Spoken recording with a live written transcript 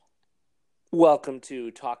Welcome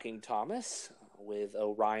to Talking Thomas with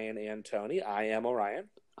Orion and Tony. I am Orion,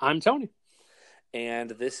 I'm Tony. and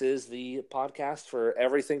this is the podcast for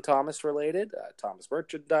everything Thomas related, Thomas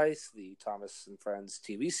merchandise, the Thomas and Friends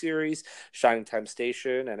TV series, Shining Time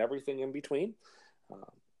Station, and everything in between.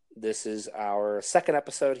 This is our second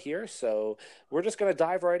episode here, so we're just going to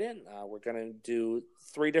dive right in. We're going to do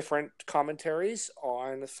three different commentaries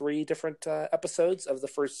on three different episodes of the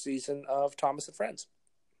first season of Thomas and Friends.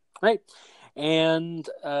 Right. And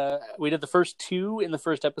we did the first two in the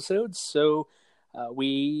first episode. So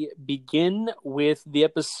we begin with the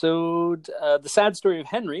episode, The Sad Story of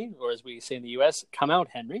Henry, or as we say in the US, Come Out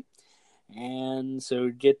Henry. And so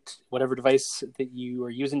get whatever device that you are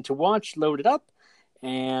using to watch, load it up.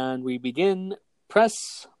 And we begin.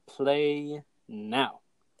 Press play now.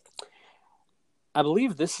 I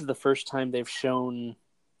believe this is the first time they've shown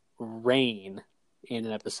rain in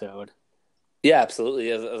an episode. Yeah, absolutely.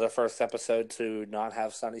 The first episode to not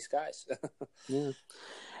have sunny skies. Yeah,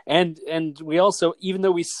 and we also, even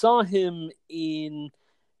though we saw him in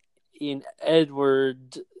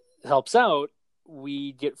Edward Helps Out,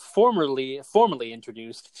 we get formally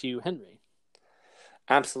introduced to Henry.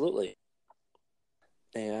 Absolutely.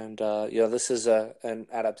 And this is an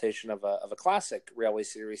adaptation of a classic railway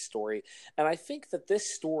series story, and I think that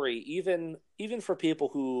this story, even for people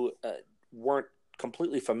who weren't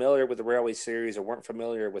completely familiar with the railway series or weren't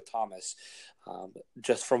familiar with Thomas,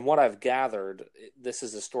 just from what I've gathered, this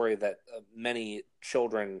is a story that many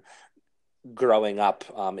children growing up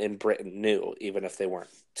in Britain knew, even if they weren't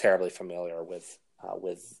terribly familiar with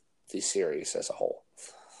the series as a whole.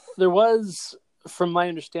 There was, from my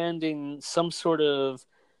understanding, some sort of,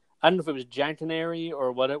 I don't know if it was Jackanory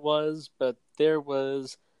or what it was, but there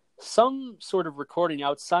was some sort of recording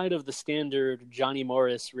outside of the standard Johnny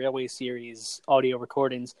Morris Railway Series audio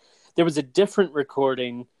recordings. There was a different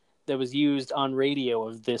recording that was used on radio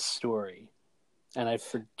of this story, and I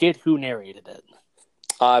forget who narrated it.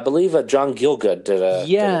 I believe John Gielgud did a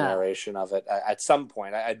narration of it at some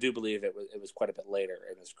point. I do believe it was quite a bit later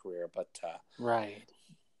in his career, but right.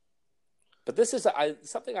 But this is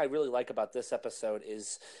something I really like about this episode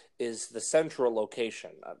is the central location.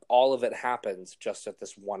 All of it happens just at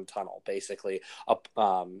this one tunnel, basically.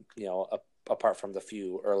 Apart from the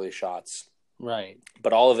few early shots. Right.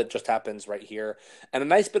 But all of it just happens right here, and a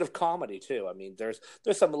nice bit of comedy too. I mean, there's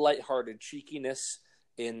some lighthearted cheekiness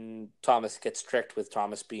in Thomas Gets Tricked, with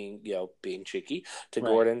Thomas being cheeky to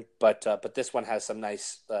Gordon, but this one has some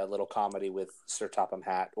nice little comedy with Sir Topham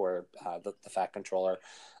Hatt, or the Fat Controller,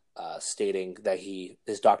 stating that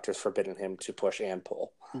his doctor's forbidden him to push and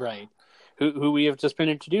pull. Right. Who we have just been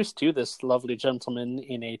introduced to, this lovely gentleman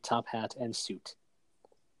in a top hat and suit.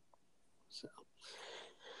 So,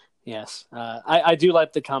 yes, I do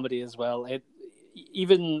like the comedy as well.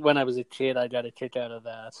 Even when I was a kid, I got a kick out of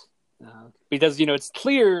that. Because, it's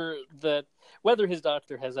clear that whether his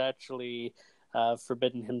doctor has actually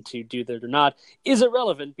forbidden him to do that or not is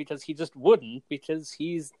irrelevant, because he just wouldn't, because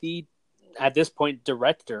he's the, at this point,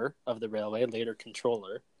 director of the railway, later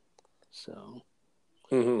controller. So,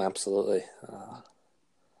 absolutely.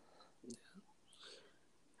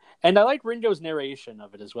 And I like Ringo's narration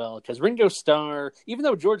of it as well, because Ringo Starr, even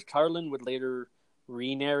though George Carlin would later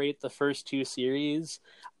re-narrate the first two series,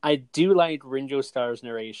 I do like Ringo Starr's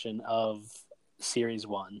narration of Series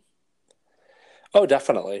 1. Oh,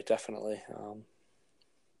 definitely.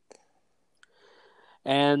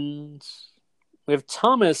 And we have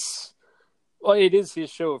Thomas. Well, it is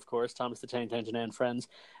his show, of course, Thomas the Tank Engine and Friends.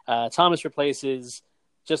 Thomas replaces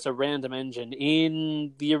just a random engine.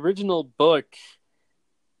 In the original book,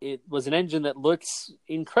 it was an engine that looks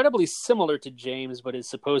incredibly similar to James, but is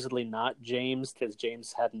supposedly not James, because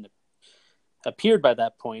James hadn't appeared by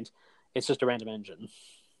that point. It's just a random engine.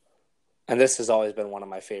 And this has always been one of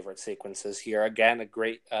my favorite sequences here. Again, a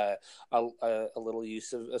great, a little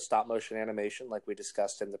use of stop motion animation, like we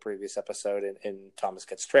discussed in the previous episode in Thomas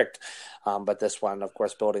Gets Tricked. But this one, of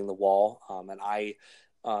course, building the wall. And I,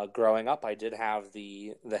 growing up, I did have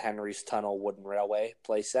the Henry's Tunnel wooden railway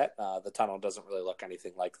playset. The tunnel doesn't really look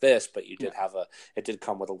anything like this, but you did have it did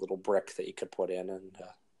come with a little brick that you could put in, and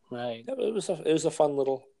right. It was a fun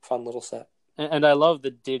little set. And I love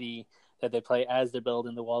the ditty that they play as they're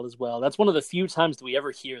building the wall as well. That's one of the few times that we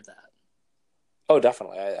ever hear that. Oh,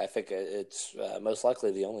 definitely. I think it's most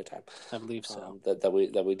likely the only time. I believe so. That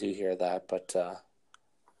we do hear that, but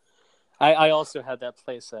I also had that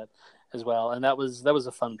playset as well, and that was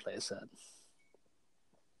a fun playset.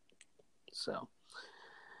 So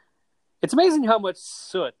it's amazing how much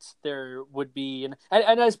soot there would be, and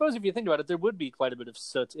I suppose if you think about it, there would be quite a bit of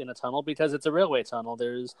soot in a tunnel, because it's a railway tunnel.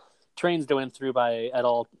 There's trains going through by at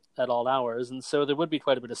all at all hours, and so there would be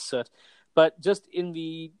quite a bit of soot. But just in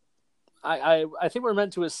the, I think we're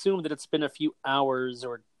meant to assume that it's been a few hours,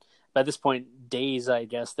 or by this point days, I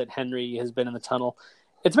guess, that Henry has been in the tunnel.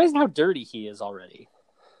 It's amazing how dirty he is already.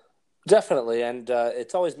 Definitely, and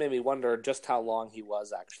it's always made me wonder just how long he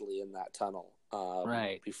was actually in that tunnel,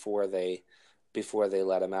 Right. before they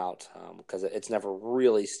let him out, because it's never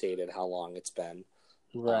really stated how long it's been.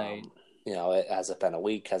 Right. Has it been a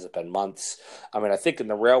week? Has it been months? I mean, I think in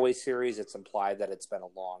the Railway series, it's implied that it's been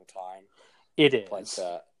a long time. It is.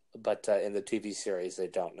 But in the TV series, they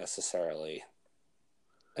don't necessarily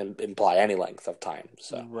imply any length of time.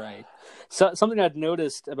 So Right. So something I'd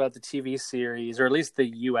noticed about the TV series, or at least the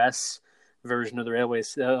U.S. version of the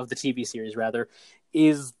of the TV series, rather,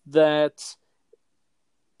 is that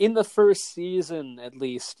in the first season, at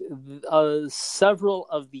least, several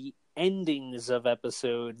of the endings of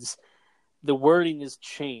episodes, the wording is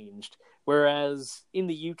changed. Whereas in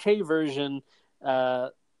the UK version,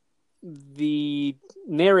 the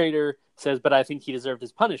narrator says, "But I think he deserved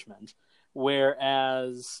his punishment."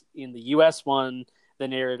 Whereas in the US one, the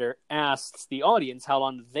narrator asks the audience how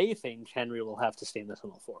long they think Henry will have to stay in the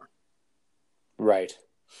tunnel for. Right.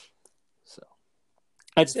 So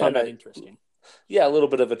I just found that interesting. Yeah, a little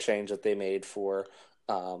bit of a change that they made for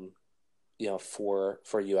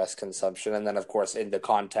U.S. consumption, and then of course in the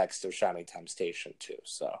context of Shining Time Station too.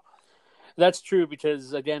 So that's true,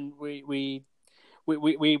 because again, we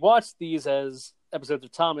watched these as episodes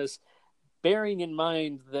of Thomas, bearing in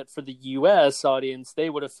mind that for the U.S. audience, they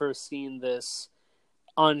would have first seen this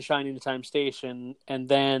on Shining Time Station, and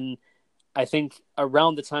then I think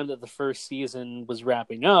around the time that the first season was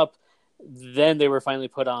wrapping up, then they were finally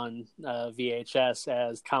put on VHS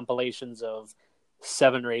as compilations of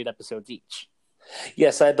 7 or 8 episodes each.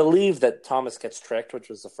 Yes, I believe that Thomas Gets Tricked, which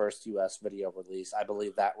was the first U.S. video release, I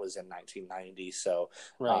believe that was in 1990. So,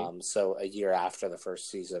 right. So a year after the first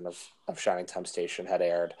season of Shining Time Station had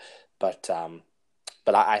aired. But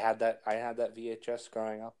I had that VHS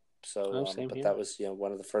growing up. So, but that was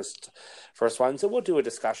one of the first ones. And we'll do a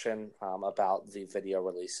discussion about the video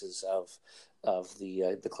releases of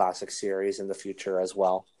the classic series in the future as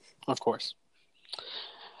well. Of course.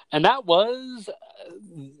 And that was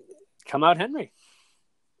Come Out Henry.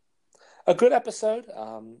 A good episode.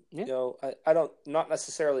 Not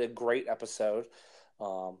necessarily a great episode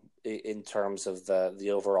in terms of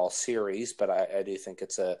the overall series, but I do think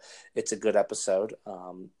it's a good episode.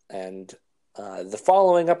 And the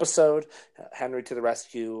following episode, Henry to the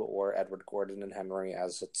Rescue, or Edward Gordon and Henry,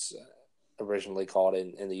 as it's originally called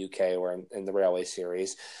in the UK or in the Railway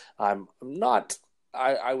series,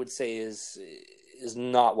 I would say is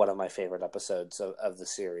not one of my favorite episodes of the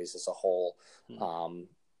series as a whole.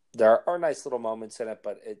 There are nice little moments in it,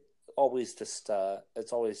 but it always just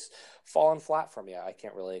it's always fallen flat for me. I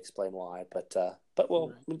can't really explain why, but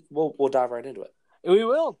we'll dive right into it. We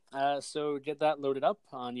will. So get that loaded up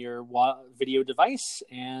on your video device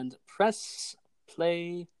and press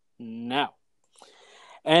play now.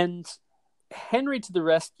 And Henry to the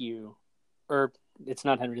Rescue, or it's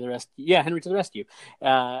not Henry to the Rescue. Yeah, Henry to the Rescue,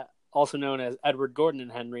 also known as Edward Gordon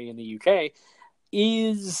and Henry in the UK,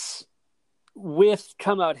 is with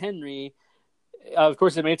Come Out Henry. Of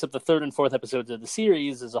course, it makes up the 3rd and 4th episodes of the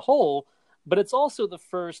series as a whole, but it's also the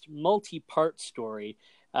first multi-part story.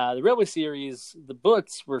 The Railway series, the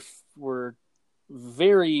books were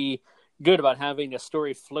very good about having a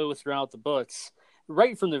story flow throughout the books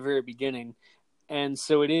right from the very beginning. And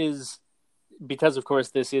so it is, because of course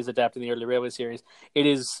this is adapting the early Railway series, it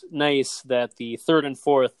is nice that the 3rd and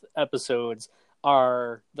 4th episodes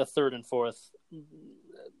are the 3rd and 4th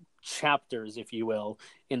chapters, if you will,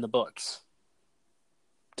 in the books.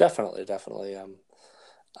 Definitely. And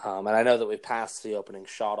I know that we've passed the opening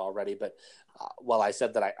shot already, but while I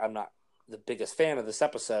said that I'm not the biggest fan of this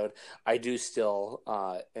episode, I do still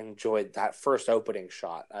enjoy that first opening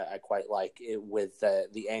shot. I quite like it with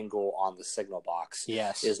the angle on the signal box.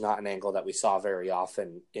 Yes. Is not an angle that we saw very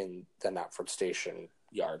often in the Knapford Station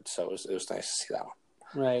yard, so it was nice to see that one.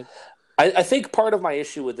 Right. I think part of my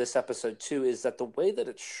issue with this episode too is that the way that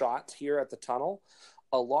it's shot here at the tunnel,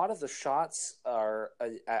 a lot of the shots are,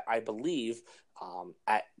 I believe,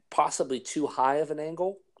 at possibly too high of an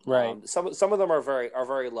angle. Right. Some of them are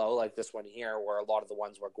very low, like this one here, where a lot of the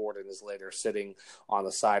ones where Gordon is later sitting on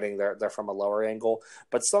the siding, they're from a lower angle.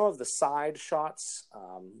 But some of the side shots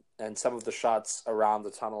and some of the shots around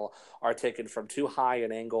the tunnel are taken from too high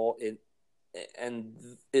an angle, and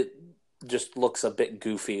it just looks a bit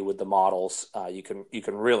goofy with the models. You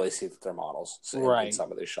can really see that they're models in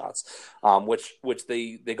some of these shots, which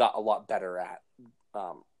they got a lot better at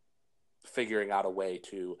figuring out a way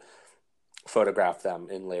to photograph them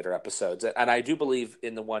in later episodes. And I do believe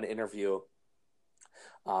in the one interview,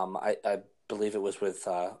 I believe it was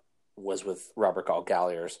with Robert Gall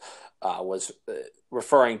Galliers, was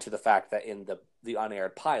referring to the fact that in the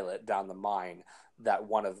unaired pilot Down the Mine, that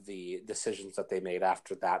one of the decisions that they made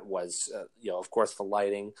after that was, of course, the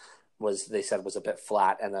lighting they said was a bit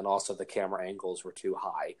flat, and then also the camera angles were too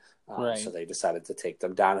high, Right. so they decided to take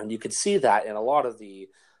them down. And you could see that in a lot of the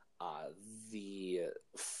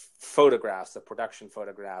photographs, the production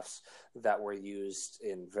photographs that were used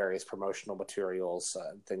in various promotional materials,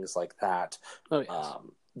 things like that. Oh, yes.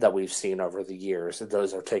 That we've seen over the years.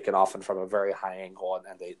 Those are taken often from a very high angle,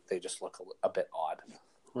 and they just look a bit odd.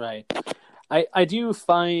 Right. I do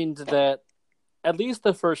find that at least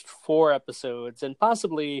the first 4 episodes, and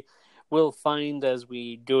possibly we'll find as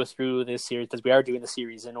we go through this series, because we are doing the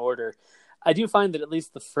series in order, I do find that at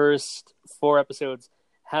least the first 4 episodes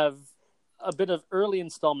have a bit of early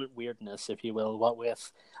installment weirdness, if you will, what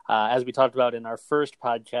with, as we talked about in our first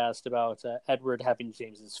podcast about Edward having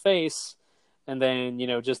James's face, and then,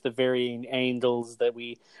 just the varying angles that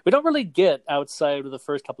we don't really get outside of the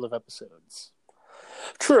first couple of episodes.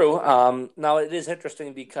 True. Now it is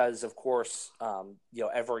interesting because, of course,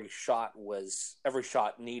 every shot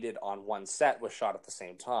needed on one set was shot at the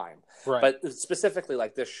same time. Right. But specifically,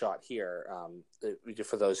 like this shot here,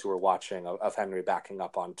 for those who are watching of Henry backing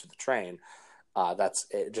up onto the train, that's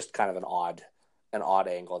just kind of an odd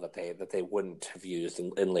angle that they wouldn't have used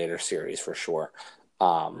in later series for sure.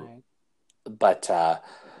 Right. But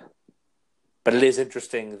it is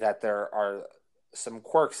interesting that there are some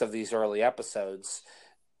quirks of these early episodes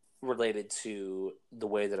related to the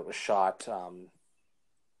way that it was shot,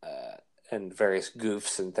 and various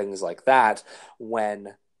goofs and things like that,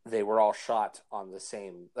 when they were all shot on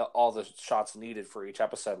all the shots needed for each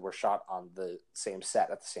episode were shot on the same set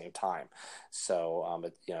at the same time. So,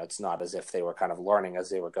 it's not as if they were kind of learning as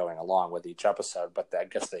they were going along with each episode, but I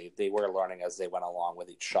guess they were learning as they went along with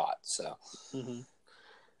each shot. So. Mm-hmm.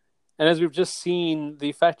 And as we've just seen,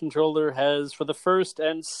 the Fat Controller has, for the first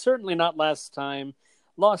and certainly not last time,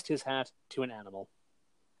 lost his hat to an animal.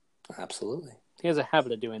 Absolutely. He has a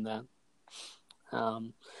habit of doing that.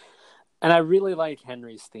 And I really like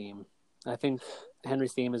Henry's theme. I think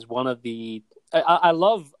Henry's theme is one of the... I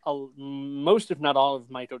love most, if not all, of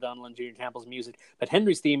Mike O'Donnell and Junior Campbell's music, but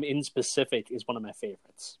Henry's theme in specific is one of my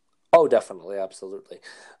favorites. Oh, definitely, absolutely.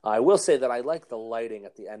 I will say that I like the lighting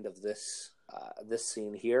at the end of this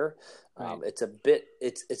scene here. Right. It's a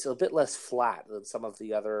bit less flat than some of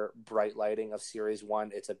the other bright lighting of Series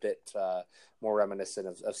 1. It's a bit more reminiscent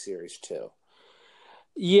of Series 2.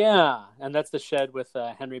 Yeah, and that's the shed with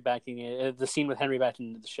Henry backing the scene with Henry backing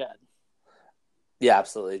into the shed. Yeah,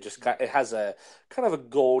 absolutely. It has a kind of a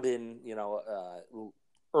golden,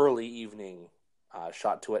 early evening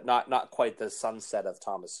shot to it. Not quite the sunset of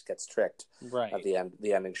Thomas Gets Tricked, right? At the end,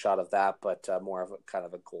 the ending shot of that, but more of a kind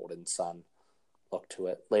of a golden sun look to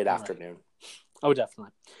it, late afternoon. Oh,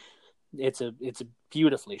 definitely. It's a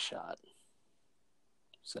beautifully shot.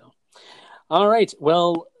 So, all right.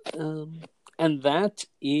 Well, and that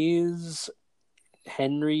is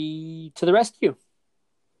Henry to the rescue.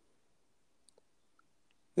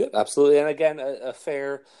 Yeah, absolutely. And again, a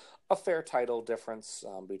fair title difference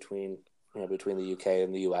between the UK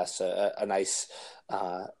and the US. A nice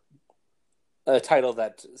a title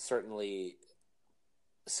that certainly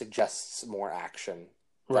suggests more action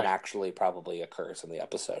than actually probably occurs in the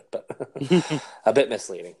episode, but a bit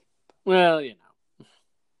misleading. Well,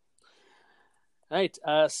 All right.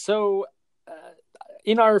 So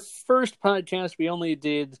in our first podcast, we only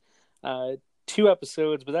did 2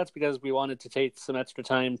 episodes, but that's because we wanted to take some extra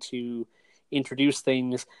time to introduce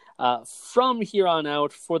things. From here on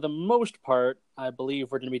out, for the most part, I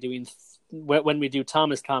believe we're going to be doing, when we do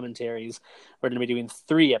Thomas commentaries, we're going to be doing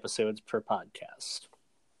 3 episodes per podcast.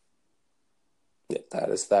 Yeah,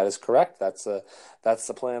 that is correct. That's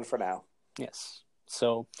the plan for now. Yes.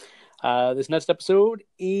 So this next episode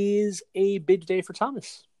is a big day for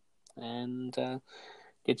Thomas. And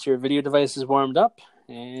get your video devices warmed up.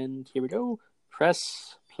 And here we go.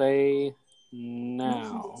 Press play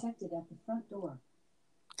now. Detected at the front door.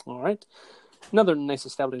 All right. Another nice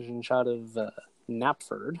establishing shot of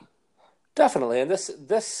Knapford. Definitely. And this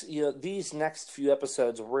these next few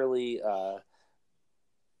episodes really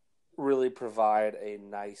provide a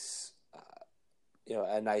nice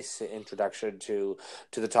introduction to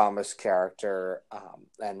the Thomas character,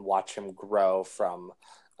 and watch him grow from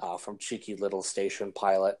cheeky little station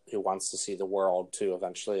pilot who wants to see the world to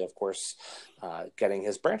eventually, of course, getting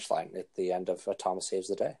his branch line at the end of Thomas Saves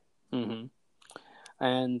the Day. Mm-hmm.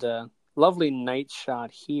 And lovely night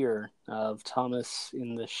shot here of Thomas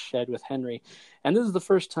in the shed with Henry. And this is the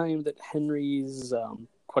first time that Henry's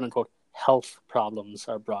quote-unquote health problems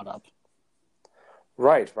are brought up.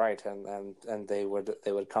 Right, and they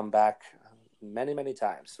would come back many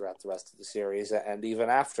times throughout the rest of the series, and even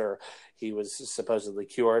after he was supposedly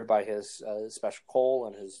cured by his special coal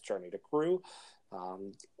and his journey to Crew,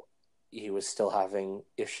 he was still having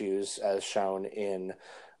issues, as shown in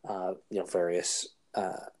various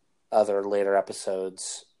other later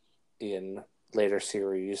episodes in later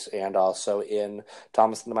series, and also in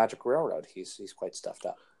Thomas and the Magic Railroad. He's quite stuffed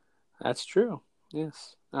up. That's true.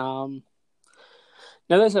 Yes.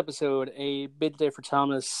 Now, this episode, A Bid Day for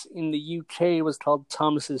Thomas, in the UK was called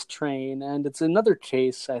Thomas's Train, and it's another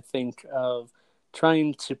case, I think, of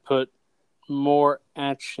trying to put more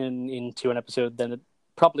action into an episode than it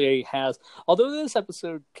probably has. Although this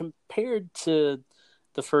episode, compared to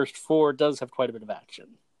the first four, does have quite a bit of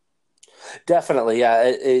action. Definitely, yeah.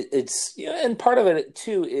 It's and part of it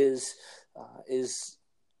too is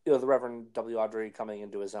the Reverend W. Awdry coming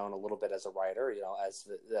into his own a little bit as a writer. As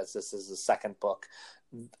this is the second book,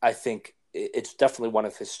 I think it's definitely one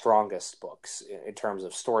of his strongest books in terms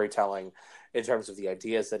of storytelling, in terms of the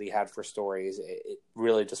ideas that he had for stories. It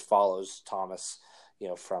really just follows Thomas,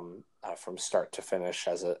 from start to finish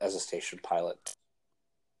as a station pilot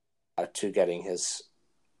to getting his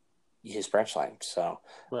branch line. So,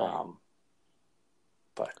 right.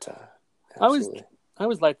 Absolutely. I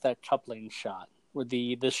always liked that coupling shot with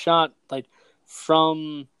the shot like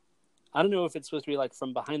from, I don't know if it's supposed to be like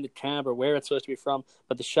from behind the cab or where it's supposed to be from,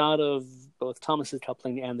 but the shot of both Thomas's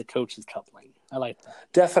coupling and the coach's coupling. I like that.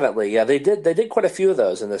 Definitely, yeah. They did quite a few of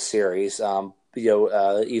those in this series.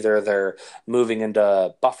 Either they're moving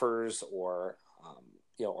into buffers or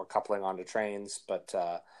or coupling onto trains, but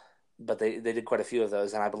they did quite a few of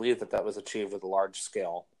those, and I believe that was achieved with a large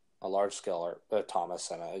scale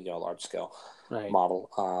Thomas and a large scale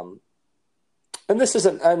model. And this is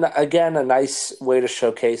again a nice way to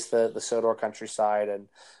showcase the Sodor countryside, and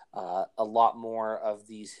a lot more of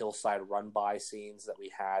these hillside run by scenes that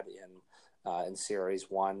we had in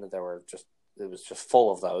series one. It was just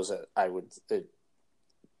full of those. It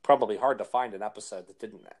probably hard to find an episode that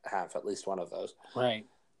didn't have at least one of those. Right.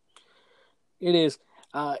 It is.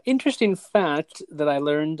 Interesting fact that I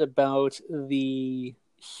learned about the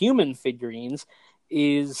human figurines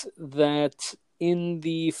is that in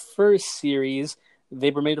the first series,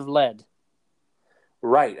 they were made of lead.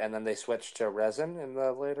 Right, and then they switched to resin in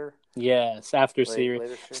the later... Yes, after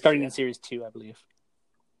series, starting in series 2, I believe.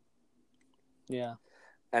 Yeah.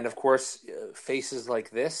 And of course, faces like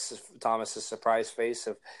this, Thomas's surprise face,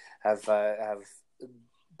 have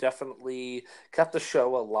definitely kept the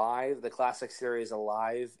show alive, the classic series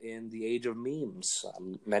alive in the age of memes.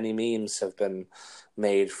 Many memes have been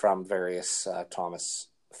made from various Thomas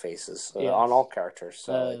faces on all characters.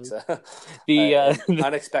 So it's the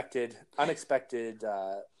unexpected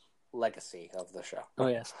legacy of the show. Oh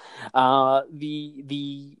yes,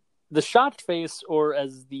 the shocked face, or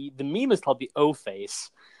as the meme is called, the O face,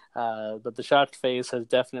 but the shocked face has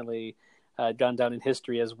definitely gone down in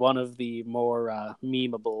history as one of the more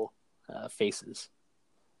memeable faces.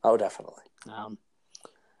 Oh, definitely.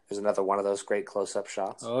 There's another one of those great close-up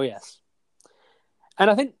shots. Oh, yes. And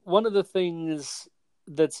I think one of the things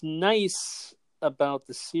that's nice about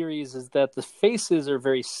the series is that the faces are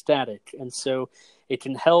very static, and so it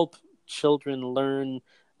can help children learn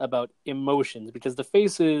about emotions, because the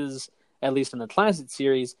faces, at least in the classic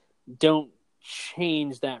series, don't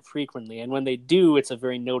change that frequently, and when they do, it's a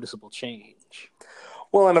very noticeable change.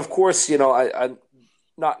 Well, and of course, I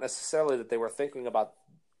not necessarily that they were thinking about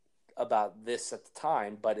this at the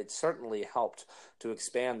time, but it certainly helped to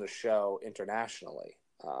expand the show internationally,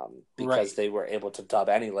 because they were able to dub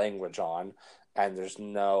any language on, and there's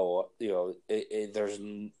no there's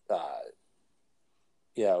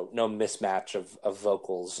no mismatch of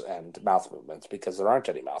vocals and mouth movements, because there aren't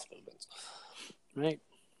any mouth movements. Right.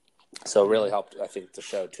 So it really helped, I think, the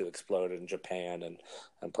show to explode in Japan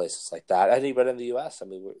and places like that. And even in the U.S., I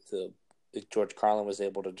mean, George Carlin was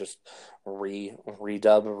able to just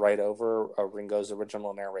redub right over Ringo's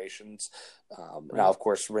original narrations. Now, of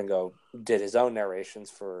course, Ringo did his own narrations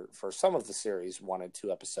for some of the series 1 and 2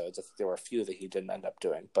 episodes. I think there were a few that he didn't end up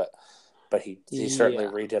doing, but he certainly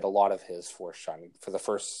redid a lot of his for the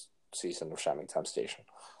first season of Shining Time Station.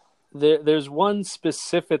 There's one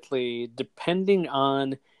specifically, depending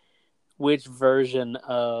on which version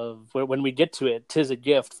of, when we get to it, 'Tis a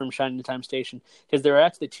Gift from Shining Time Station, because there are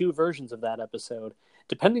actually 2 versions of that episode.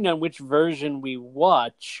 Depending on which version we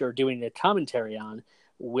watch or doing a commentary on,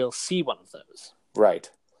 we'll see one of those.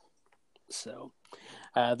 Right. So,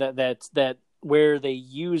 that where they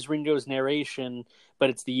use Ringo's narration, but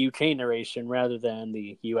it's the UK narration rather than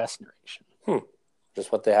the US narration.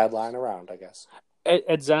 Just what they had lying around, I guess.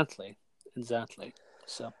 Exactly.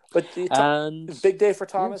 So, but Big Day for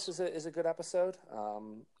Thomas is a good episode.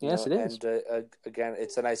 Yes, it is. And again,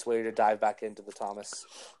 it's a nice way to dive back into the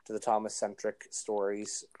Thomas centric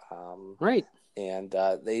stories. Right. And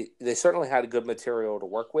they certainly had a good material to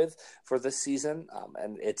work with for this season.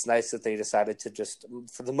 And it's nice that they decided to just,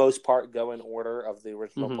 for the most part, go in order of the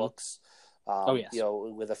original books.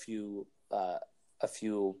 With a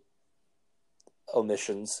few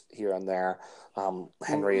omissions here and there.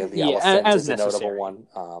 Henry of the Elephant is a notable one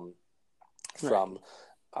from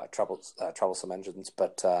Troublesome Engines,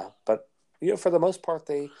 but for the most part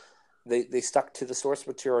they stuck to the source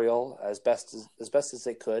material as best as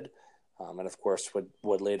they could, and of course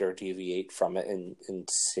would later deviate from it in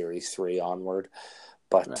series 3 onward.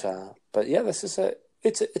 But this is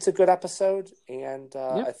it's a good episode, and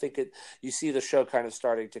I think you see the show kind of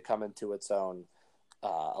starting to come into its own.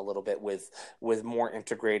 A little bit with more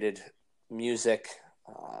integrated music,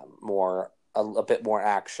 a bit more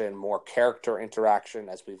action, more character interaction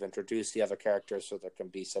as we've introduced the other characters, so there can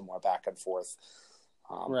be some more back and forth.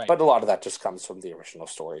 But a lot of that just comes from the original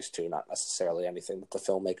stories too, not necessarily anything that the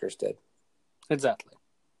filmmakers did. Exactly.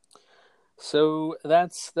 So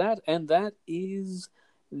that's that, and that is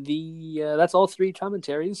that's all 3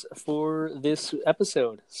 commentaries for this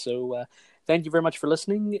episode. So. Thank you very much for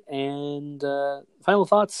listening, and final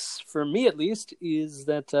thoughts, for me at least, is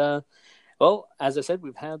that, as I said,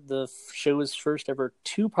 we've had the show's first ever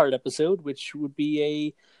 2-part episode, which would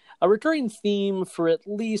be a recurring theme for at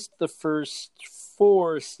least the first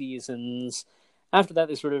 4 seasons. After that,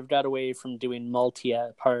 they sort of got away from doing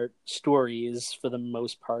multi-part stories for the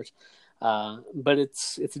most part, but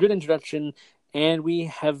it's a good introduction, and we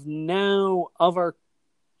have now, of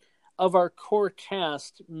our core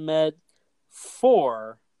cast, met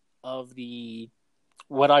 4 of the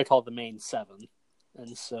what I call the main 7,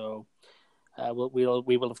 and so we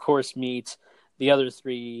will of course meet the other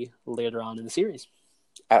 3 later on in the series.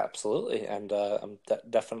 Absolutely, and I'm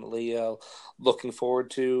definitely looking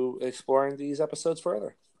forward to exploring these episodes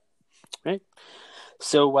further. Right.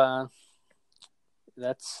 So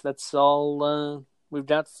that's all we've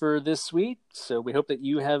got for this week. So we hope that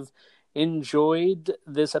you have enjoyed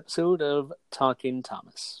this episode of Talking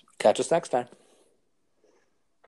Thomas. Catch us next time.